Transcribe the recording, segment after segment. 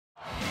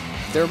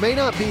There may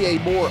not be a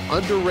more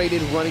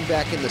underrated running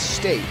back in the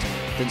state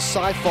than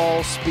Cy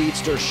Falls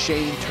speedster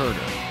Shane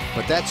Turner,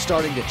 but that's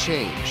starting to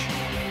change.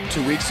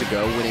 2 weeks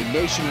ago, when a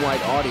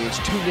nationwide audience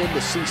tuned in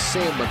to see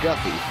Sam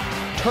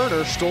McGuffey,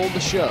 Turner stole the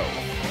show.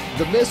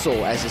 The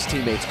Missile, as his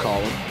teammates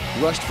call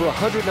him, rushed for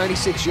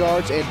 196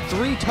 yards and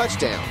 3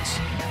 touchdowns,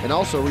 and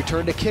also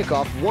returned a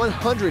kickoff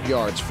 100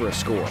 yards for a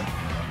score,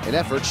 an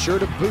effort sure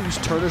to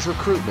boost Turner's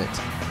recruitment.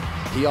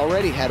 He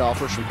already had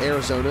offers from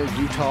Arizona,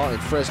 Utah,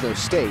 and Fresno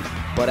State,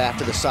 but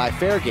after the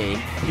Cy-Fair game,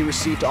 he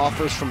received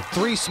offers from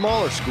 3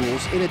 smaller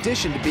schools in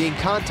addition to being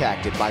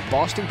contacted by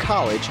Boston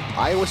College,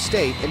 Iowa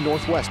State, and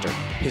Northwestern.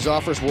 His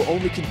offers will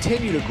only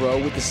continue to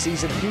grow with the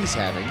season he's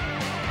having.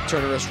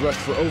 Turner has rushed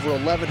for over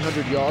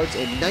 1,100 yards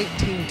and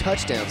 19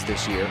 touchdowns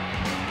this year,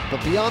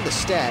 but beyond the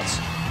stats,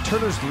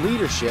 Turner's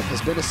leadership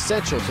has been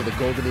essential to the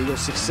Golden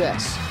Eagles'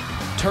 success.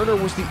 Turner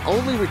was the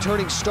only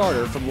returning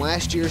starter from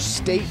last year's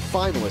state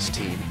finalist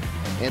team,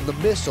 and the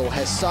Missile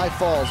has Cy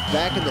Falls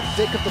back in the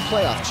thick of the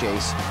playoff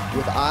chase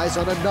with eyes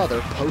on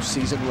another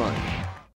postseason run.